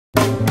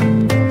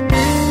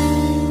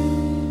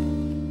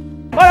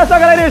Olha só,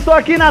 galera, eu estou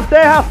aqui na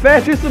Terra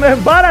Fértil, isso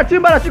mesmo, baratinho,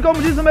 baratinho, como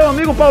diz o meu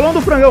amigo Paulão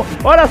do Frangão.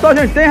 Olha só,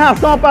 gente, tem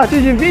ração a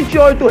partir de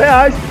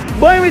R$28,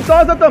 banho e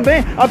tosa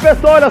também. A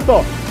pessoa, olha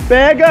só,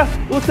 pega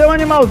o seu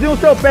animalzinho, o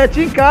seu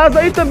pet em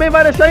casa e também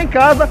vai deixar em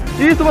casa.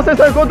 Isso você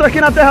só encontra aqui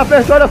na Terra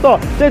Fértil, olha só.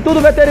 Tem tudo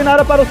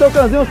veterinário para o seu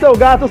cãozinho, o seu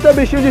gato, o seu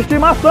bichinho de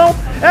estimação.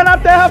 É na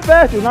Terra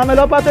Fértil, na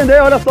melhor para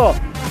atender, olha só.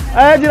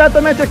 É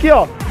diretamente aqui,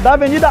 ó, da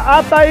Avenida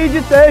Ataíde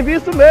Teve,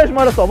 isso mesmo,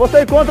 olha só.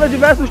 Você encontra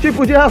diversos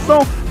tipos de ração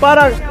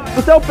para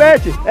o seu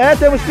pet.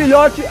 Temos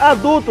filhote,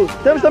 adulto,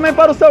 temos também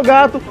para o seu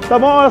gato, tá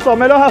bom? Olha só,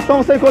 melhor ração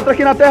você encontra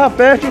aqui na Terra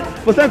Fértil.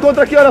 Você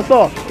encontra aqui, olha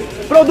só,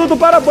 produto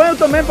para banho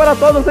também, para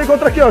todos, você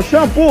encontra aqui, ó,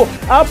 shampoo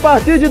a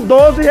partir de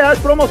R$12,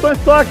 promoções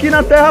só aqui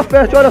na Terra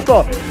Fértil, olha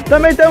só.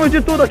 Também temos de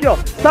tudo aqui, ó,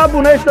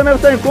 sabonete também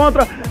você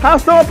encontra,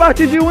 ração a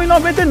partir de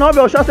R$1,99,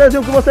 ó, o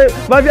chassezinho que você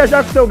vai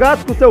viajar com o seu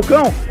gato, com o seu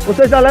cão,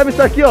 você já leva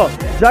isso aqui, ó,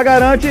 já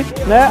garante,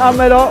 né, a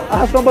melhor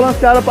ração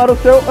balanceada para o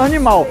seu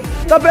animal.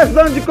 Tá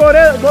precisando de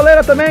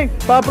coleira também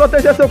para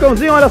proteger seu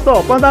cãozinho? Olha só,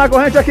 para andar na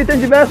corrente aqui tem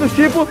diversos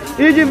tipos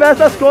e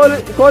diversas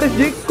cores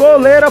de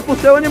coleira para o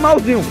seu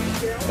animalzinho.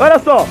 Olha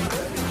só,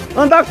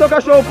 andar com seu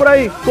cachorro por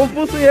aí com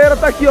focinheira,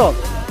 tá aqui, ó,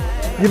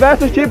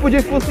 diversos tipos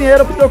de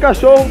focinheira para o seu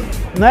cachorro,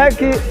 né,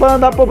 que para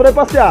andar para poder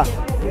passear.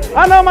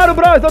 Ah não, Mário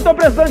Bros, eu tô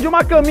precisando de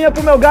uma caminha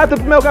pro meu gato e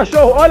pro meu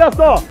cachorro. Olha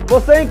só,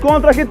 você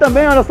encontra aqui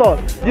também, olha só,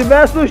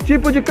 diversos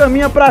tipos de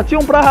caminha para ti,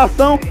 para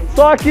ração,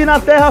 só aqui na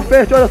Terra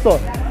Fértil, olha só.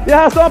 E a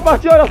ração a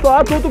partir, olha só,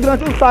 adulto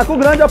grande, um saco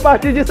grande a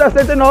partir de R$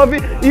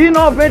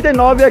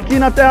 69,99 aqui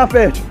na Terra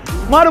Fértil.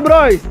 Mário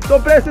Bros, tô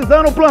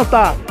precisando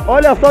plantar.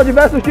 Olha só,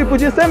 diversos tipos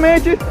de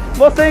semente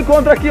você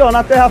encontra aqui, ó,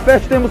 na Terra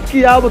Fértil. Temos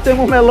quiabo,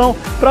 temos melão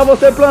para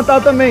você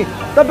plantar também.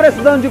 Tá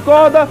precisando de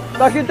corda?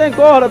 Aqui tem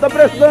corda. Tá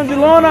precisando de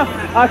lona?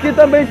 Aqui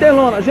também tem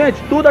lona. Gente,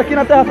 tudo aqui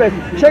na Terra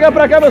Fértil. Chega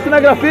pra cá, meu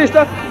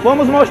cinegrafista,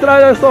 vamos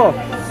mostrar, olha só.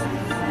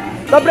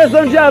 Tá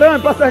precisando de arame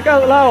para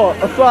cercar lá, ó,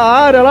 a sua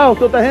área lá, o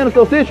seu terreno, o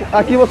seu sítio?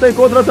 Aqui você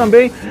encontra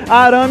também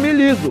arame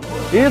liso.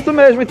 Isso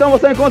mesmo, então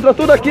você encontra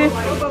tudo aqui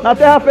na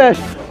Terra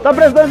Fértil. Tá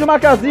precisando de uma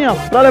casinha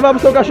para levar pro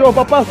seu cachorro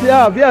para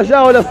passear,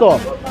 viajar, olha só.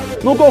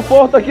 No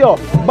conforto aqui, ó.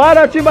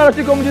 Baratinho,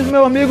 baratinho, como diz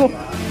meu amigo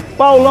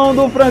Paulão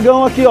do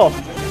Frangão aqui, ó.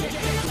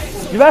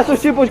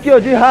 Diversos tipos aqui, ó,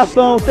 de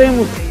ração,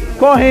 temos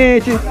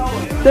corrente,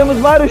 temos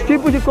vários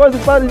tipos de coisas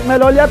para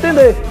melhor lhe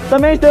atender.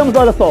 Também temos,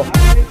 olha só,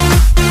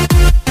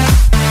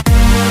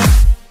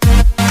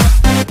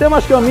 tem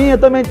umas caminhas,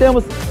 também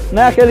temos,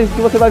 né, aqueles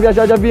que você vai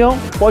viajar de avião,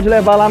 pode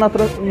levar lá na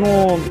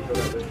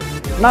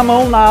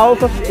mão, na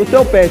alça, o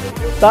seu pet,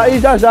 tá? E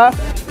já já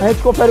a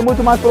gente confere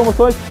muito mais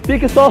promoções.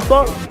 Fique só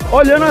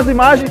olhando as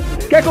imagens.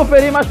 Quer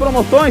conferir mais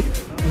promoções?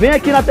 Vem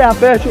aqui na Terra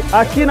Fértil,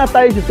 aqui na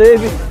Ataíde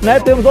Teve, né?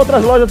 Temos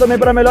outras lojas também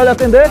para melhor lhe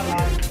atender,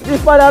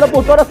 espalhadas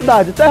por toda a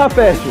cidade. Terra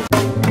Fértil.